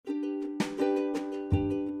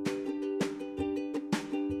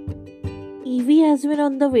Evie has been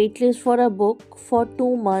on the waitlist for a book for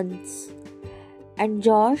 2 months. And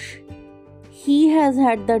Josh, he has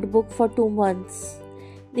had that book for 2 months.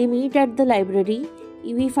 They meet at the library.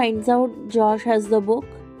 Evie finds out Josh has the book.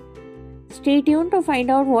 Stay tuned to find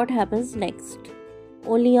out what happens next.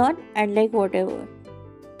 Only on And Like Whatever.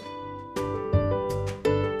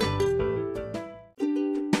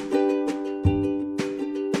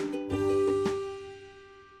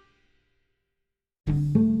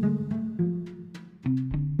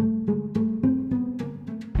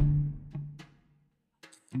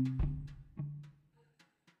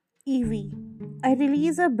 Evie. I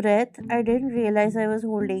release a breath I didn't realize I was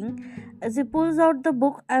holding as he pulls out the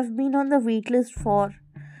book I've been on the waitlist for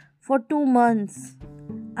 2 months.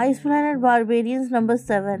 Ice Planet Barbarians number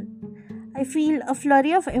 7. I feel a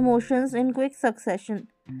flurry of emotions in quick succession.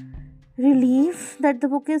 Relief that the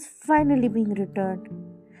book is finally being returned.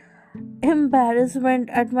 Embarrassment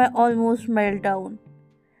at my almost meltdown.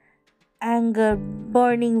 Anger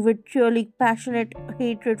burning vitriolic passionate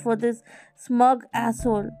hatred for this smug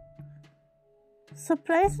asshole.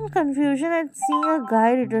 Surprise and confusion at seeing a guy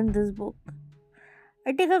return this book.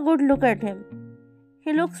 I take a good look at him.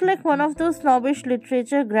 He looks like one of those snobbish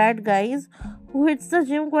literature grad guys who hits the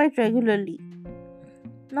gym quite regularly.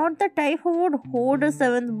 Not the type who would hoard a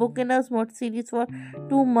seventh book in a smut series for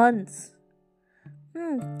 2 months.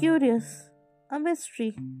 Curious. A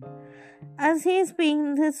mystery. As he is paying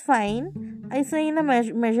his fine, I say in a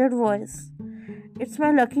measured voice, "It's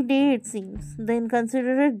my lucky day, it seems. The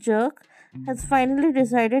inconsiderate jerk has finally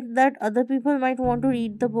decided that other people might want to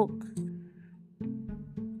read the book."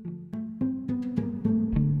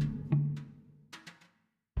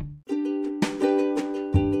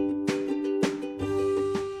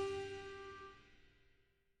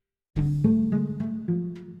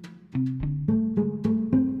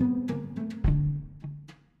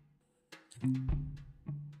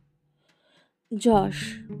 Josh.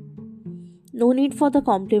 No need for the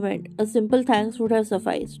compliment. A simple thanks would have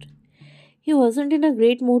sufficed. He wasn't in a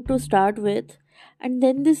great mood to start with, and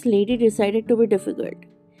then this lady decided to be difficult.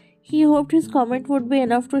 He hoped his comment would be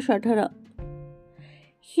enough to shut her up.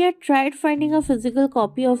 He had tried finding a physical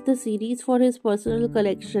copy of the series for his personal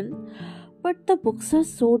collection, but the books are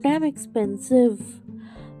so damn expensive.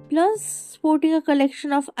 Plus, sporting a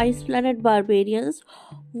collection of Ice Planet Barbarians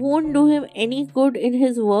won't do him any good in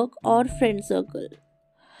his work or friend circle.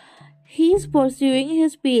 He is pursuing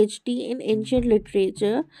his PhD in ancient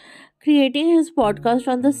literature, creating his podcast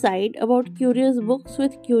on the side about curious books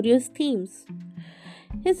with curious themes.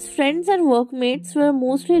 His friends and workmates were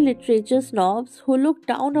mostly literature snobs who looked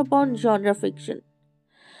down upon genre fiction.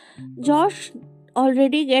 Josh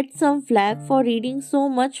already gets some flack for reading so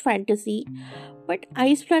much fantasy, but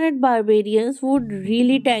Ice Planet Barbarians would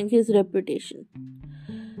really tank his reputation.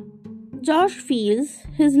 Josh feels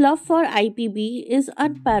his love for IPB is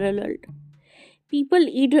unparalleled. People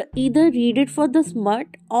either read it for the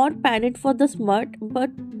smut or pan it for the smut,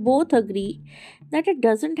 but both agree that it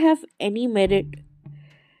doesn't have any merit.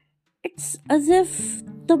 It's as if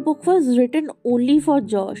the book was written only for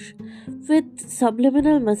Josh, with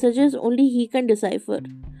subliminal messages only he can decipher.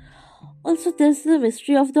 Also, there's the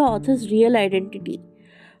mystery of the author's real identity.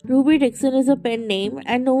 Ruby Dixon is a pen name,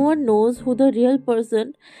 and no one knows who the real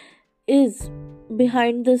person is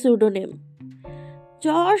behind the pseudonym.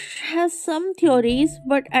 Josh has some theories,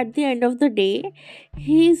 but at the end of the day,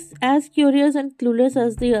 he's as curious and clueless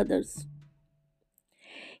as the others.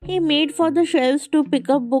 He made for the shelves to pick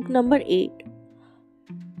up book number 8.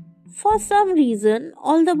 For some reason,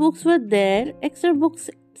 all the books were there except books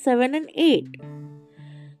 7 and 8.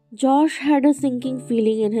 Josh had a sinking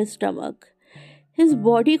feeling in his stomach. His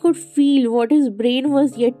body could feel what his brain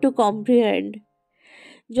was yet to comprehend.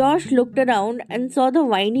 Josh looked around and saw the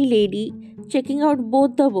whiny lady checking out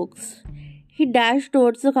both the books. He dashed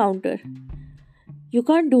towards the counter. "You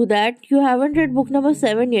can't do that. You haven't read book number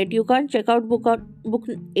 7 yet. You can't check out book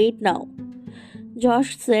 8 now,"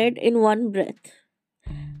 Josh said in one breath.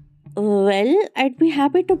 "Well, I'd be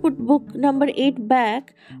happy to put book number 8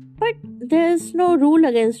 back, but there's no rule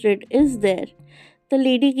against it, is there?" The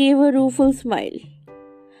lady gave a rueful smile.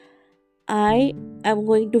 "I am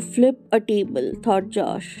going to flip a table," thought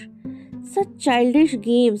Josh. Such childish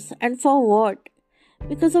games, and for what?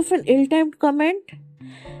 Because of an ill-timed comment?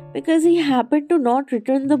 Because he happened to not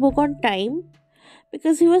return the book on time?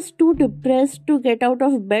 Because he was too depressed to get out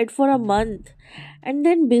of bed for a month, and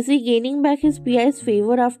then busy gaining back his PI's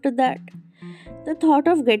favor after that? The thought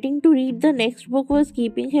of getting to read the next book was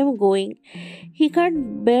keeping him going. He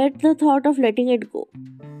can't bear the thought of letting it go.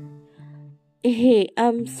 "Hey,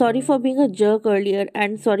 I'm sorry for being a jerk earlier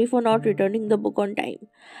and sorry for not returning the book on time.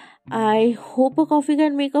 I hope a coffee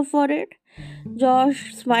can make up for it.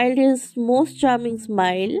 Josh smiled his most charming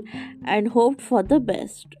smile and hoped for the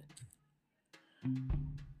best.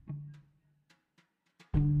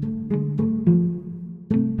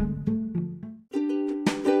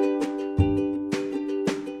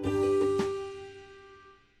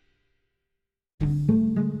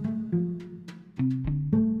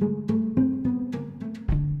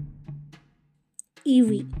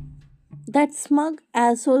 Evie. That smug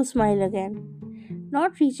asshole smile again.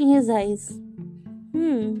 Not reaching his eyes.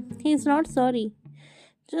 He's not sorry.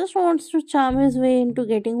 Just wants to charm his way into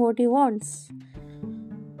getting what he wants.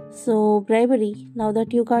 So, bribery, now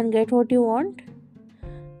that you can't get what you want?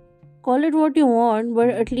 Call it what you want, but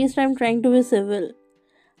at least I'm trying to be civil.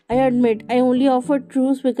 I admit, I only offered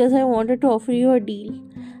truce because I wanted to offer you a deal.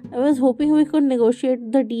 I was hoping we could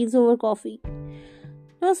negotiate the deals over coffee.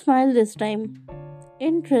 No smile this time.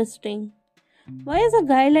 Interesting. Why is a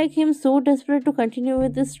guy like him so desperate to continue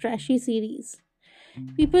with this trashy series?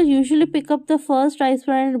 People usually pick up the first Ice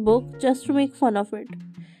Planet book just to make fun of it.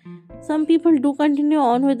 Some people do continue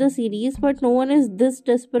on with the series, but no one is this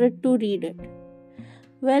desperate to read it.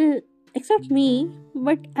 Well, except me,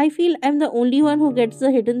 but I feel I'm the only one who gets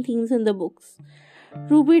the hidden themes in the books.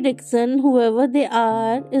 Ruby Dixon, whoever they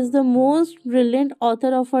are, is the most brilliant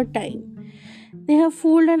author of her time. They have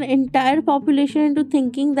fooled an entire population into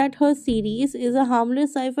thinking that her series is a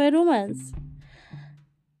harmless sci fi romance.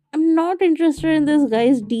 I'm not interested in this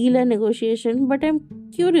guy's deal and negotiation, but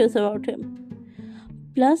I'm curious about him.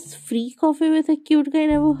 Plus, free coffee with a cute guy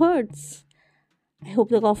never hurts. I hope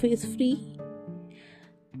the coffee is free.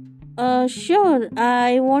 Sure,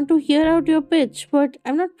 I want to hear out your pitch, but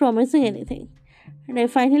I'm not promising anything. And I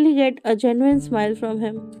finally get a genuine smile from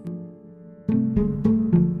him.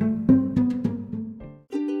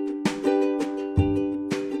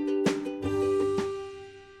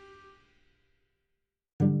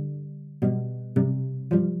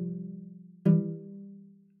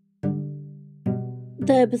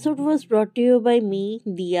 The episode was brought to you by me,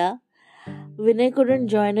 Dia. Vinay couldn't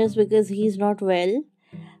join us because he's not well.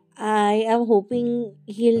 I am hoping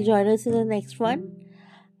he'll join us in the next one.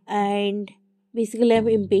 And basically, I'm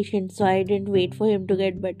impatient, so I didn't wait for him to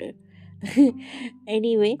get better.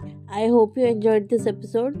 Anyway, I hope you enjoyed this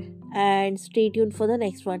episode and stay tuned for the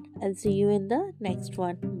next one. I'll see you in the next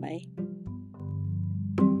one. Bye.